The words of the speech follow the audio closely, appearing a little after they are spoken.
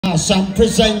And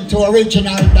present to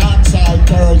original dancehall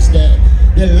Thursday,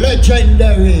 the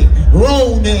legendary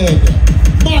Rounded,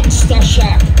 Monster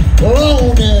Shack,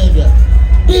 Rounded,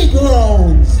 Big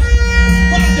Rounds,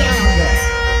 Madame,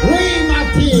 Rima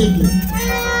Pig.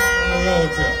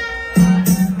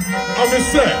 I'm a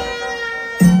say,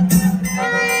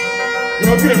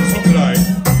 you're getting some life.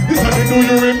 This is the Do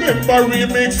You Remember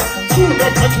remix. Soon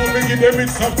after tune, we give them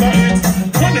hits after hits.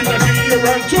 Running at the ear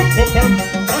and jump up and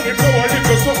it go a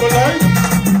little something like.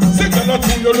 Second or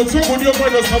two, you look so good, your man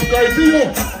just have guide for you.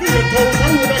 Be a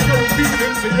thousand road that carry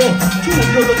feelings for you. Two,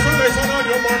 you look so nice and all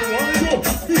your man want you.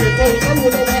 Be a thousand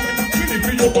road that walk in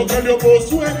for you, but girl, you both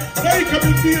sweat. Like a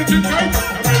big beating kite.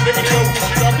 I mean, they can help you,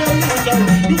 she got no loser.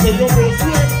 Look how you both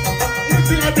sweat. What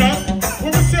you like that?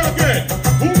 What we say again?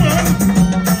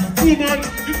 Woman,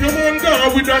 if your man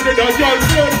down with another girl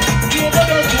friend, you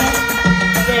better do.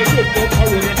 Girl, look up her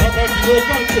road and have a zero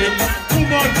content.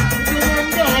 Woman, if your man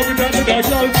down with another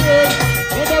girl friend,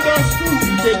 nobody school,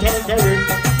 you better correct.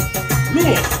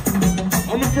 Look,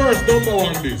 I'm the first number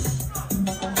one this.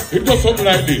 It goes something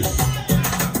like this.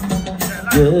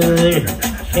 Girl,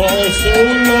 for so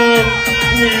long,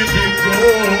 we've been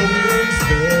going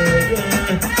steady,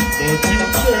 but you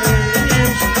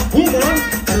changed. Woman,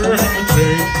 girl,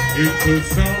 change into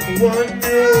someone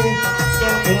new,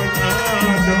 someone I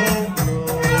don't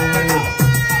know.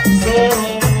 So,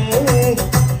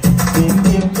 boom,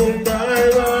 boom, boom, bye,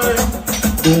 bye.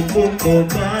 Boom, boom, boom,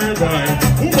 bye, bye.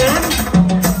 Woman,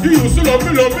 you used to love me,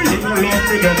 you don't love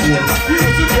me no more. You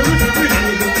used to care with me, now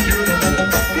you don't care no more.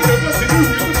 You never see you,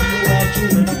 you see you want to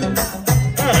anymore.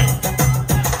 Hey,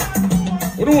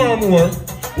 what do I want more?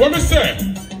 What me say?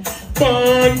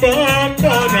 Burn, burn,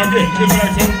 burn again. It's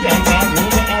like some girl burn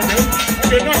over again.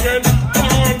 Again.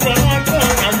 Burn, burn,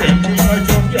 burn again. It's like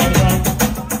some girl burn.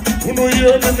 Who know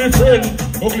hear me, my friend?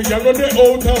 Ugly girl on the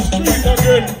outer street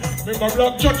again. Remember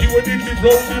black jockey when it live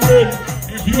round the bed.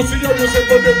 If you see her, you say,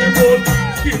 but then the road.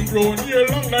 Skin brown, hair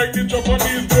long like the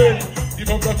Japanese men. If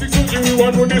I'm plastic surgery, we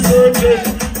want to the surgeon.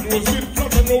 No sit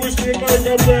flat and no straight like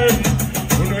a pen.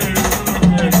 Who know hear me, my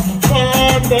friend?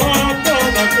 Burn, burn,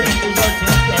 burn again. It's like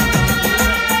some girl.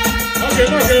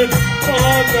 Again,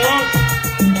 Father.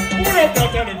 Who love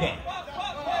that animal?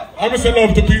 I'm saying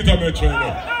love to Peter Metro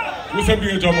now. You say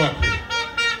Major Mackley.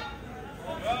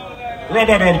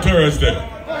 Robert on Thursday.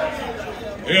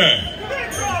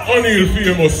 Yeah. O'Neal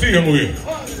famous, same way.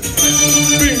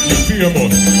 Pinky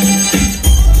famous.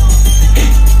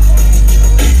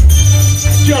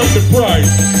 Jam the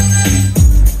price.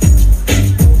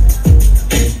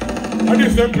 And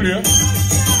this them play.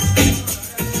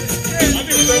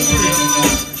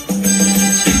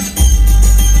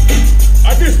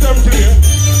 At this time play,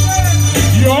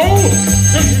 yo,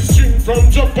 take me string from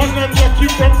Japan and Jackie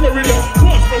from Florida.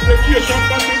 What's from vacation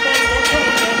back in Canada?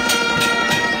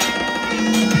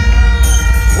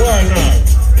 Why not?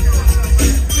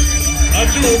 I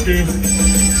do this.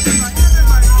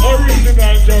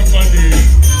 Original Japanese.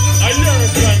 I hear it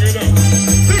slang it up.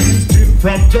 Take me string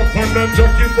from Japan and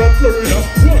Jackie from Florida.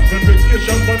 What's from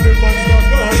vacation back in Canada?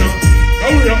 Now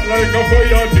we act like a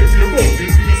fire team, you roll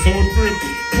this in the South Grim.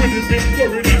 With the big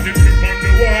curry that they flip on the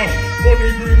wall. Money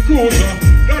green cruiser,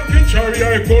 that can carry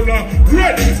eye color.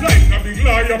 Red is like a big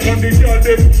liar upon the girl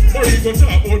them. Marie go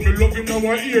talk about me love him now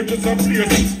I hear just a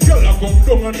place. Girl I come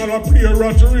down and I'll play a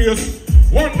rat race.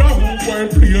 Wonder who find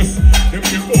place. Them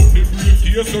give up the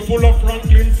briefcase so full of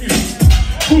Franklin fish.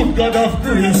 Good God of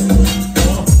grace.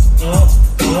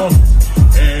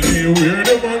 Anywhere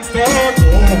the monster go.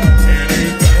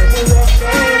 Anytime we rock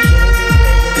that show.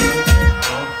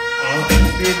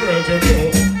 The girls are go.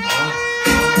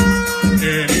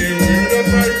 Anywhere that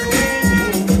I go.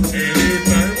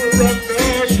 Anytime we rock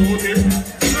that show.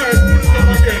 I put them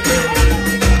again.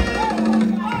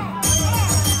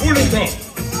 Pull it up.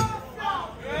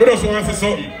 But I just want to say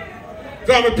something.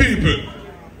 Tell me people.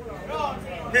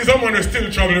 Me someone that still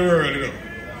travel the world, you know.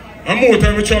 And more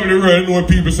time I travel the world, you know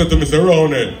people say to me, say,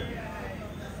 Roundhead,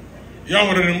 you're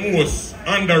one of the most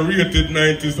underrated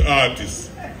 90s artists.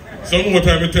 So more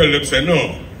time I tell them, say,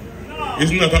 no,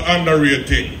 it's not an underrated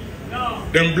thing.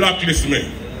 Them blacklist me.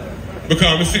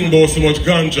 Because I sing about so much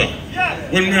ganja.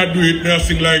 When me I do it, me I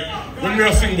sing like, when me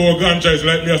I sing about ganja, it's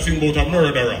like me I sing about a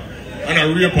murderer and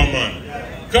a raper man.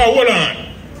 Because hold on,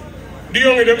 the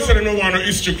young them say they don't want no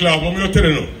history class, but me I tell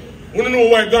you no. You know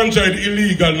why ganja is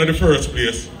illegal in the first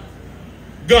place?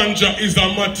 Ganja is a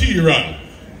material,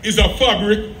 is a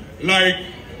fabric like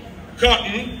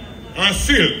cotton and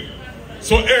silk.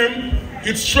 So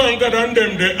it's stronger than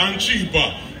them there and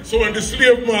cheaper. So when the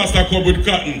slave master come with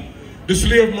cotton, the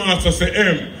slave master say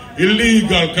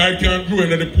illegal because it can't grow in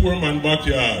the poor man's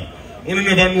backyard. You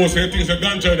never know, say things are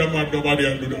ganja that mad nobody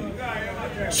and do them.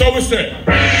 So we say,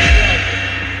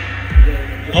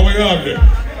 how we have them?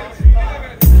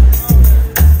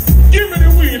 Give me the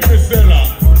weed, Miss Seller.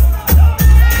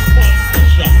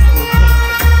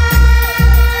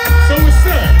 So we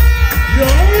say, yo,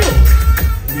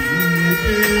 weed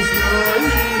is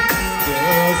life,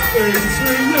 just face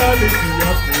reality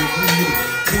of the weed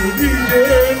to the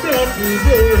end of the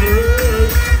world.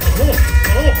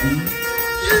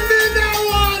 Give me that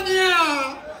one,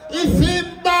 yeah. If him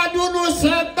bad, you know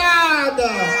say bad.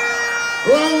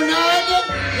 Ronald,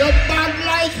 you're bad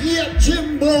like here,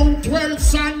 Jim Brown, 12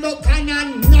 Sandok and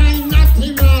 9 Natty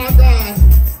Morgan.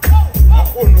 I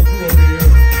want to grow here.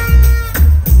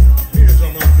 Here's a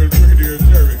man called Brigadier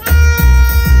Jerry.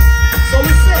 So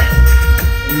we say,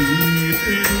 weed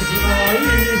is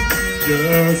life,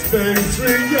 just face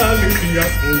reality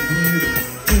of the weed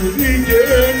to the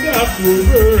end of the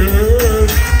world.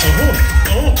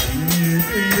 Weed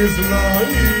is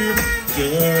life,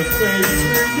 just face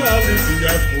reality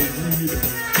of the weed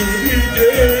to the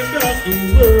end of the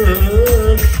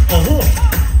world.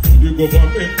 The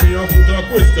government me a put a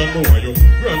question now, you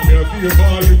grant me a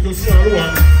favor, little small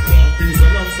one. One piece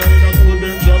alongside a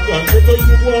golden dragon, get a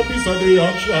you one piece of the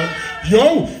action.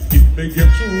 Yo, if me get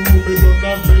through, me don't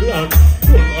have the land,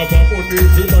 don't have a money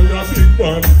to buy a big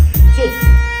man. So,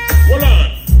 hold on,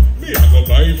 me a go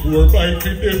buy 4 bike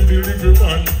with them delivery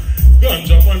man.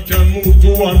 Ganja man can move to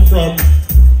one from,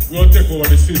 we'll take over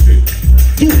the city.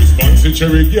 Juice, Fancy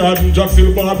Cherry Garden,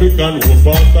 Jackson Barbican, Wolf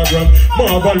Instagram,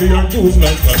 Marvally and Juice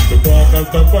like that, the park and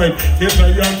stand 5, hit a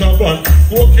yanta band,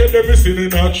 okay, them is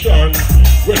in action.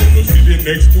 When you see the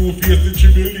next two face the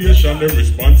tribulation, them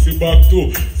responsive back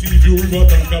to Sea-View River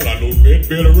and Calalo, Bed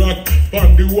Bell Rock,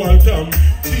 Pandy Waltham,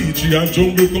 TG and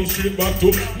Jungle come straight back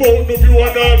to Mount View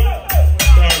and all.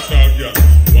 Dance out, yeah.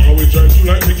 While we try to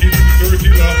like make it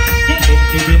circular, come up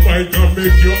to the mic and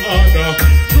make your order.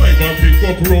 Drive and pick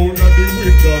up round at the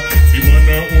window. See man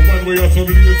and woman where you're so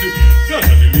lazy. Stand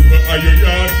and deliver at your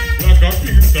yard like a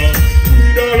pizza.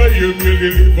 We all of you will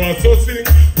deliver, so sing.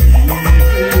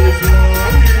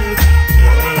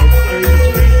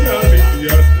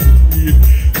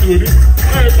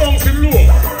 Hey, bouncing low.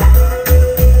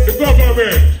 The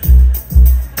government.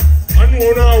 I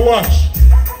know now watch.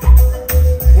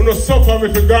 We don't suffer me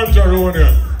for ganja around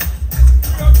here.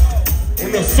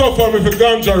 We don't suffer me for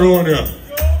ganja around here.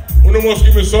 You must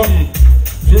give me something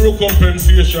through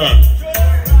compensation.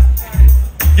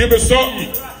 Give me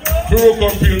something through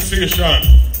compensation.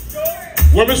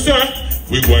 What me say?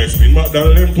 We go and spin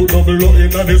McDonald's, put double low in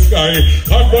the sky.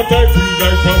 Advertise we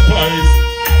like Popeyes.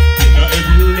 Now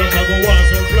every year that I go want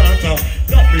some planter,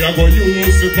 that me I go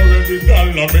use to correct the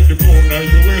dollar, make the pound and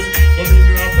US come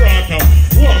in a prata.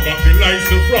 Warm back the lights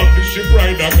from the ship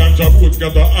rider, ganja boats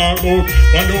got the arm out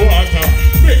on the water.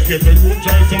 Make it a you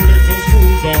try some Lexus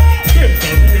cruiser. Then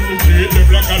some people treat them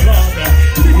like a ladder.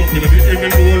 Leave up in the end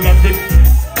and roll and bit.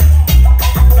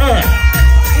 Hey,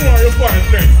 who are you find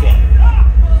next one?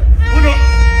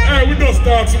 We don't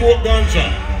start smoke ganja.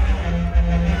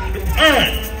 Hey,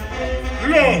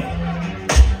 love.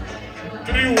 To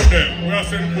the youth them, we are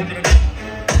sending people to the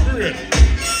bread.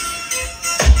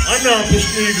 And now push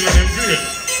the eagle and them bread.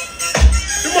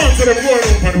 The man said them going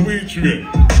up on the weed trade.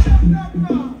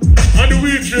 And the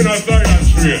weed trade has died on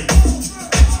trade.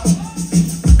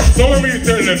 So when we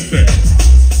tell them, say,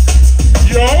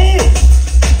 yo,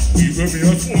 we will be a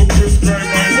smoke prescribed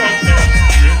by doctor.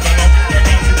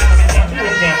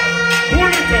 Pull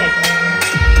it up.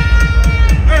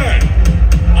 Hey,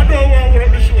 I don't want to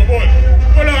be sure, but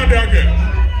hold on there again.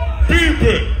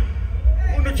 People,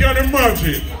 you can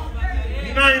imagine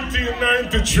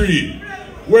 1993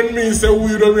 when me say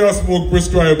weed don't be a smoke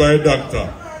prescribed by a doctor.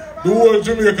 The whole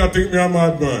Jamaica think me a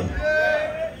madman.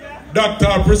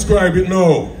 Doctor prescribe it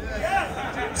now.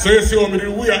 So you see how me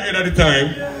did we ahead at the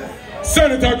time.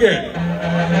 Send it again.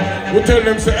 We tell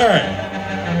them say, hey,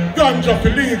 ganja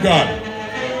illegal.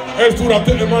 Else would have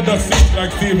tell them under seat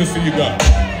like Steven Seagal.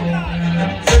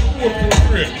 Send food to a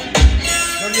break.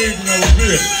 Not even our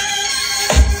break.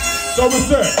 So we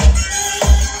say,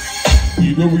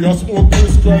 either we are smoke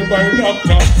prescribed by a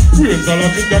doctor. Brains are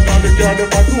like that and they carry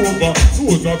them over.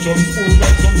 Those are just food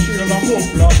like some shale and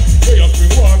muffler. They have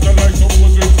been water like some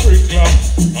was a sprinkler.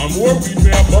 I'm worried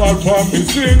me a ball for me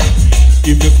sing.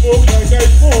 If you smoke like I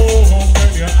smoke,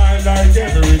 then your eye like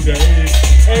every day.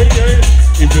 Hey, hey.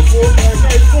 If you smoke like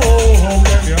I smoke,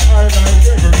 then your eye like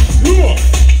every day.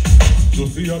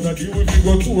 Just the other day when we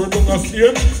go tour down a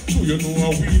Spain, so you know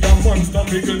a weed and monster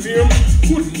make a name.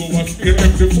 Couldn't go a Spain,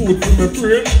 left the food to my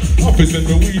brain. Office and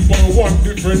the weed for one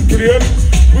different plane.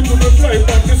 We gonna fly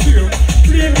back the same.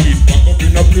 Plane weed back up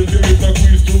in a plane, the little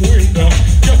quiz to window.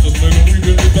 Just a smell of weed,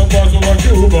 the little bars over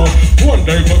Cuba. One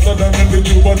day faster than the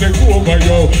Cuba take over,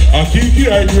 yo. I keep the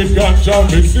eye with ganja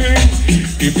missing.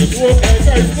 If it was like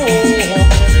I smoke,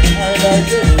 I like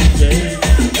everything.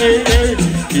 Hey, hey,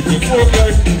 if it was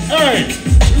like, hey,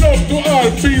 love to all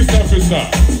peace officer.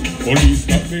 Police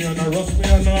got me and arrest me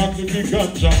and ask me big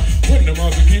ganja. When them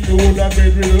have to keep me wood and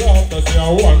made with laughter, say I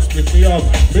want split me up.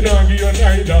 Me not give you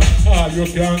neither. All you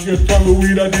can get from the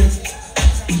weed of this.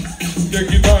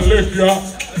 Take it and left ya.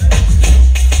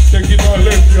 Take it and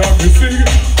left ya. Me see,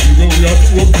 you know we have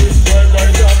to work this by that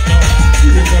now. You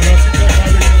ain't gonna sit there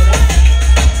and lick it.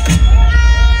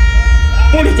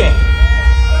 Pull it up.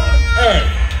 Hey.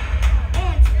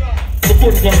 The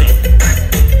foot coming.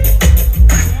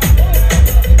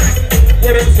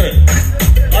 What them say?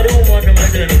 I don't want them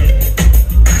again.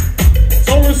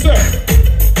 So we say,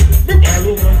 me ball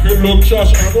woman feel look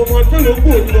trash, and woman feel look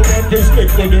good, woman feel stick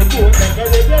to the boat, like I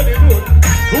already do.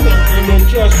 Woman feel look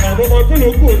trash, and woman feel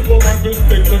look good, woman feel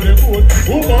stick to the boat.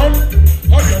 Woman,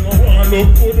 I don't want to look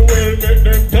good, well make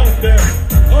them turn them.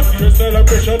 After your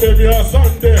celebration, they be a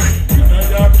Sunday. You know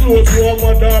your clothes, your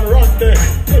mother run there.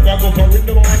 Never go for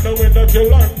window on the window till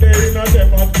land there. You know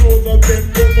them are clothes and then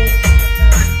them.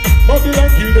 Babylon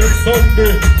kill them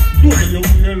Sunday. Look at you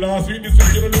here last week, this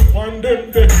week you look on them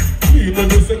day. Leave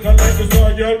the second night, this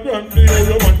all your brandy. Oh,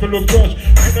 your man feel look trash,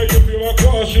 and now you feel a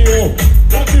caution, yo.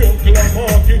 That the uncle and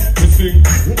market, they sing.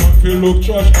 Woman feel look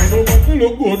trash, and no man feel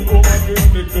look good. Woman feel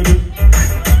stick to it.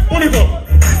 Put it up.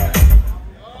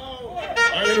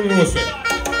 I don't know what's that.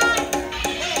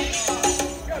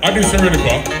 I did say ready,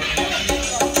 pa.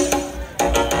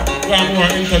 I'm going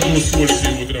to introduce all the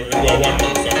people to them and do a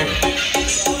one-man song.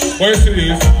 What you see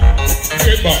is,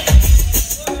 get back.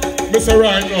 Mr.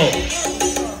 Right now.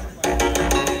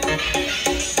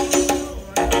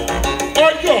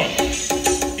 Alright, go.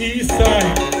 East side.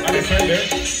 And the friend there.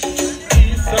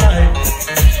 East side.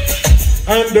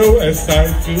 And the west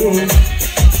side too.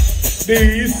 The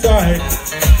east side.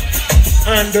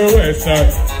 And the west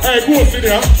side. Hey, go sit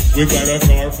there. We got a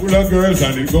car full of girls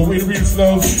and it going real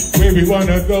slow. Where we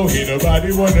wanna go, ain't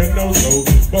nobody wanna know. So,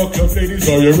 buck up ladies,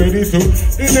 are you ready to?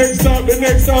 The next stop is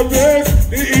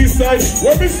the east side.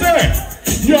 What we say?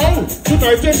 Yo,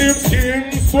 tonight the name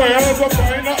skin swell. Go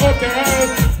find a hotel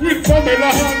with Pamela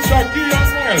and Jackie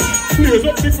as well. Blaze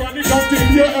up the chronic until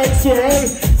your head swell.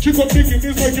 She come thinking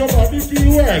this make your body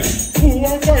feel well. Who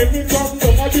won't find me come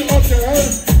down at the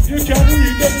hotel? You can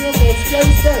read them, you must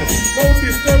cancel. No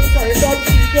distance kind that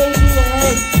she goes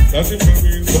well. That's it for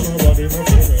me, somebody not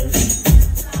well.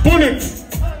 Pull it!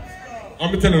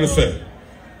 I'm telling you, say.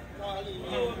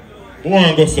 Who want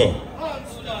to go, sir?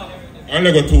 I'll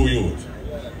let go 2 youths.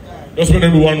 Just when they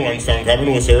do one song, I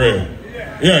know it's a rare.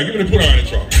 Yeah, give me the put on the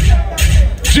track.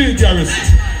 G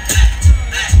Garrison.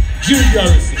 G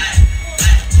Garrison.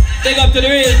 Take up to the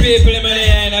real people in my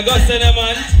end. I got them,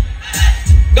 man.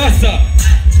 Gossa.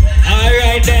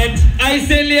 Alright then,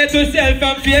 isolate yourself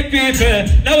from fake people.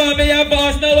 Now I'm a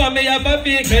boss, now I'm a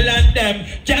vehicle and them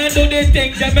can't do the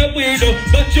things that we do,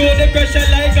 but show the pressure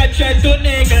like a threat to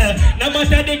nigga. No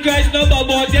matter the crash, no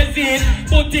about your scene.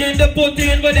 Put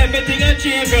in with everything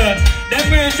achieved.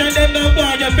 Them rich and them no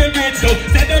born your favorite, so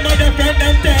say them on your friend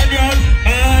them 10 years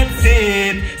and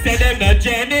see. Say them no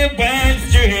genuine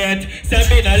straight. Say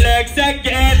me no legs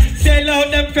again. Sell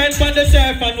out them friends on the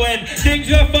surf and when things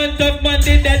rough and tough, man,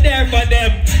 they there for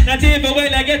them. Not even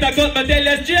when I get a cut, but tell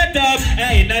you straight up.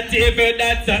 Hey, not even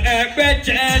that's a earthquake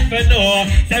chance for no.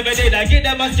 Say me did I give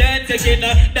them a strength to get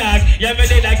a dark. Yeah, me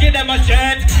did I give them a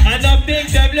strength. And some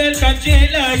things I've learned from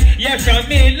G-Life. Yeah, from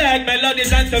me like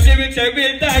melodies and some lyrics are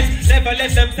real nice. Never let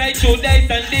them say 2 days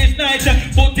and this night.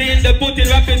 Put in,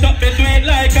 wrap it up, me do it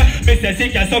like Mr.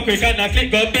 Sick and so quick and I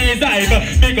click on B's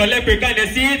hype. Me go leopard and the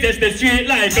seeds, it's the street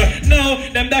like. No,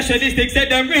 them dash the sticks, say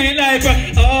them real life.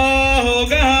 Oh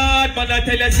God, man, I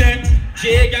tell you, say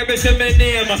J. Garrison, my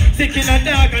name. Sick in the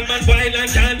dark and man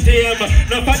violent can't tame.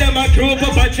 No for them a group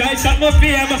up and try stop my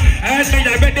fame. And me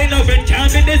already know it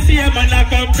can't be the same. Man, I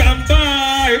come from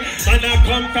far. Man, I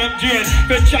come from drain.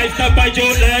 But try stop by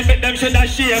Joe Line, make them should have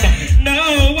shame.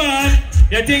 No one,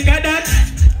 you think of that?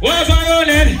 What about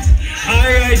rolling?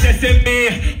 Alright, just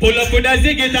me. Pull up with a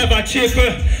ziggy of a chip.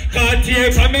 Can't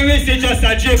hear from me wrist, it's just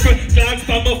a drip. Clocks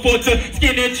from my foot,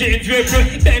 skinny jeans drip.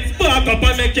 Then spark up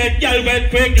and make it girl wet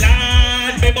quick.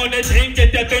 Land, me money drink,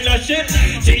 get up in a shit.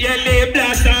 GLA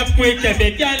blast off quick.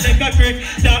 Every girl like a freak.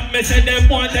 Stop me, say them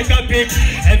want take a pic.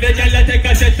 Every girl take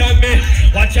a set on me.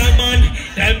 Watch a man,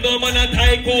 them no man a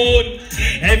tycoon.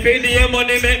 Every day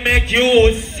money make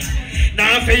use.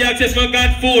 Now for you access, my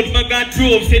God food, my God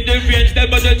proof. See the range, the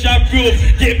budget job proof.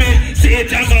 Give me, see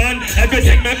it, man.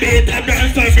 Everything me beat, I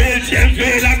brand some real James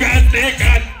Wheel, I brand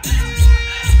Sneaker.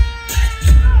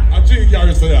 I think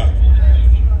Gary say that.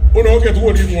 You don't get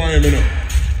what you want, you know.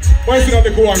 Why is it that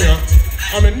they go on here?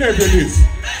 I'm a nebulous,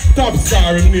 top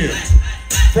star in here.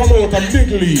 From out of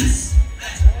Middle East.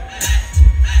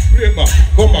 Play it back,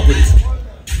 come back with it.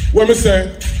 When me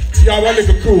say, you have a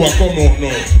little crew that come out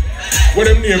now. When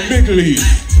them name Middle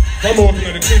East, come out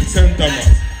in the big center,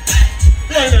 man.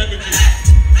 Why not the kid?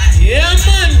 Yeah,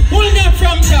 man, pull me up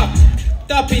from top.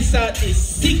 Top is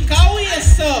sick away,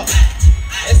 sir.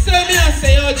 You see me I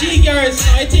say, yo, G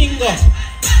Garrison, I think go.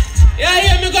 Yeah,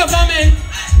 hear me government.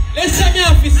 Listen me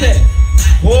off, he say.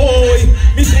 Boy,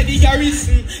 me say the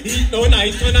Garrison, it no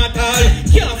nice one at all.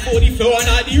 Can't afford the flour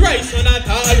nor the rice one at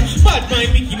all. Bad mind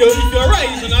we kill you if you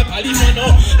rise one at all. If you know,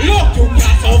 look, you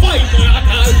can't survive one at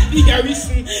all. The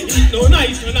Garrison, it no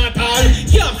nice one at all.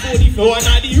 Can't afford the flour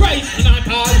nor the rice one at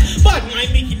all. Bad mind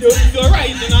we kill you if you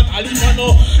rise one at all. If you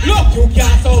know, look, you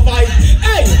can't survive.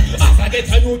 Hey, as I get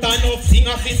a youth enough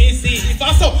singer for me see. If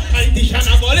I saw politician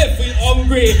I go left with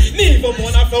hungry. Never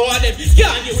born a flour them.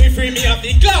 Can't get away free me of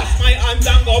the glass, my hands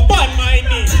and go ban my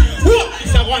knee. What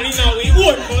is a one in our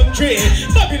own country?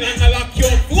 Babylon a lock you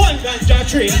up one ganja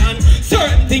tree. And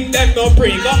certain things them no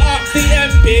pray. Go ask the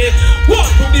MP.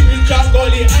 Walk to the bridge of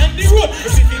Gully and the road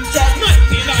for the big job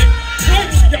 99.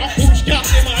 When you push gas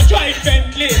them a drive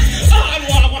Bentley.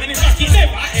 All one is like it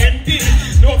never empty.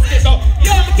 No get up.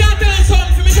 Yo, I can't tell you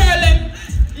something for me girl them.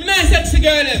 Me nice sexy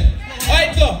girl them.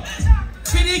 Alright go.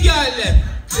 For the girl them.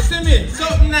 You see me?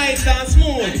 Something nice and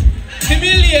smooth. For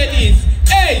me ladies.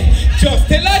 Hey, just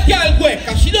tell a girl quick,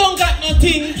 cause she don't got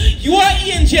nothing. You are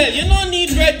angel, you don't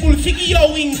need Red Bull, figure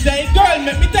your wings. Hey, girl,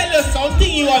 let me tell you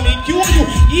something. You are me,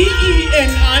 Q-U-E-E-N,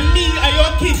 and me are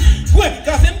your kid. Quick,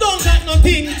 cause them don't got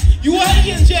nothing. You are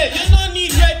angel, you don't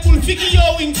need Red Bull, figure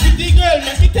your wings. Pretty girl,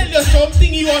 let me tell you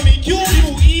something. You are me,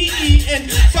 Q-U-E-E-N.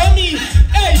 For me,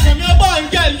 hey, from your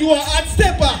band, girl, you are hot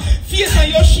stepper. Face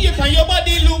and your shape and your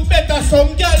body look better.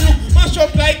 Some girl look mash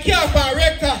up like Cap and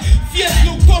Wrecker. Face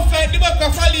look tough like the back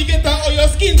of alligator or your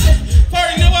skin tough.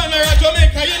 Foreign the one or a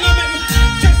Jamaica, you know me.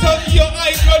 Check out your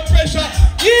high blood pressure.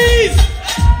 Yes!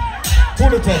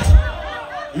 Pull it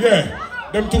up.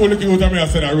 Yeah. Them two look out of me I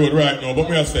said I road right now, but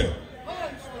me I say.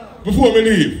 Before me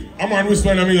leave, I'm on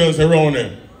whispering to me and say around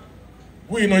them.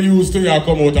 We no used to y'all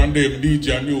come out and them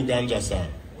DJ a new ganja song.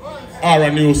 Or a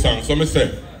new song. So me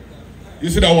say, you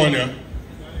see that one here?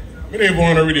 Me don't even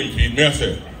want to read him feed. Me I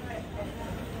say.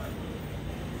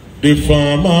 The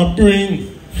farmer bring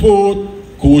food,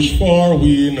 kush for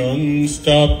we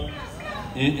non-stop.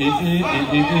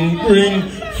 Bring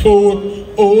food,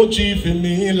 OG for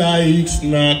me like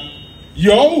snack.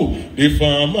 Yo, the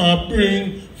farmer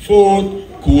bring food,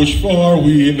 kush for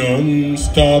we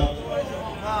non-stop.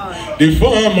 The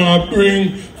farmer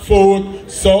bring food,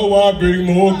 so I bring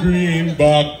more green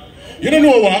back. You don't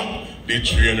know what? The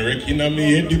train wreck in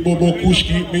me head, the bobo kush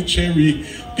keep me cherry.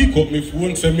 Pick up my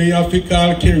phone, say me have to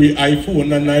call carry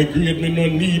iPhone and I grade, me no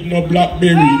need no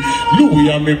Blackberry. Louis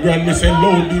and me brand, me say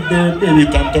loud the Burberry.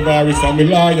 Tom Tavares and me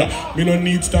liar, me no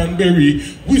need Stanberry.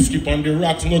 Whiskey on the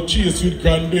rocks, no chase with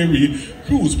cranberry.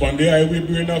 Cruise on the highway,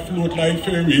 brain a float like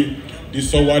ferry. The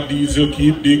sour diesel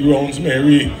keep the grounds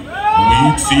merry.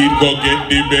 Weed seed go get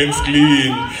the Benz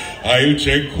clean. I'll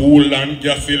check cool and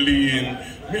gasoline.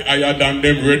 Me higher than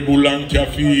them Red Bull and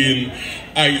caffeine.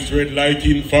 Eyes red like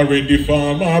infrared. The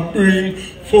farmer bring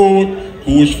food,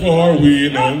 push for we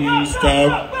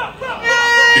non-stop.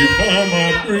 The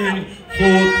farmer bring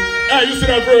food. Hey, you see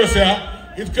that verse here?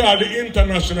 It's called the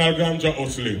International Ganja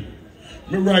Hustling.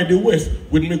 Me ride the west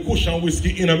with me cushion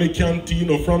whiskey in a me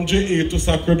canteen from JA to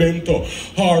Sacramento,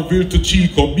 Harville to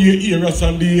Chico, Bay Area,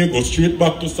 San Diego, straight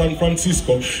back to San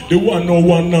Francisco. The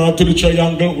 101 now to the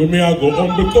Triangle where me I go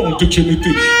on the County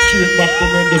Trinity, straight back to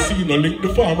Mendocino, link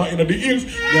the farmer in the hills,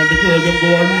 and the girl them go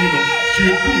arena,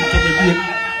 straight green to me great.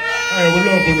 I will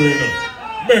love you, you know.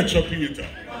 Metro Peter,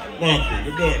 Mark,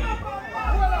 the done.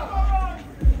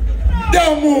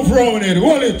 Don't move round it,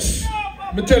 wallet.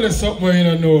 Me tell you something you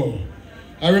don't know.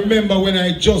 I remember when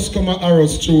I just come at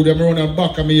Arrows through them around the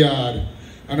back of my yard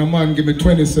and a man give me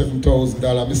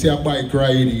 $27,000. I say a bike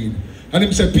riding. And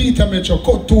him say, Peter Metro,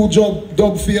 cut 2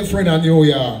 dub for your friend in New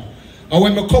York. And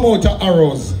when I come out of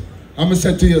Arrows, I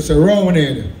say to you, say,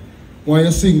 Roundhead, when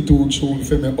you sing 2 tunes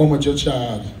for me, how much you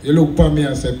charge? You look for me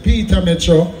and say, Peter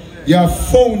Metro, you're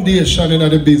foundation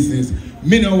in the business.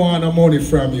 Me no want no money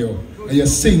from you. And you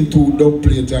sing 2 dub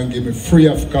plates and give me free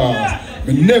of cost.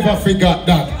 Me never forgot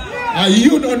that. And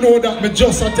you don't know that, me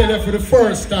just I tell you for the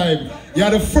first time.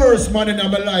 You're the first man in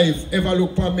my life ever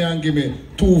look for me and give me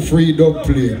 2 free dub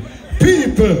play.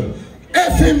 People,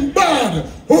 effing bad,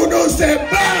 who knows say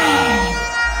bad?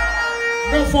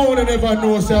 No phone never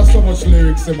knows there's so much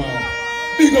lyrics in my.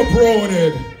 Big up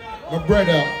Roundhead, my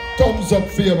brother. Thumbs up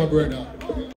for you, my brother.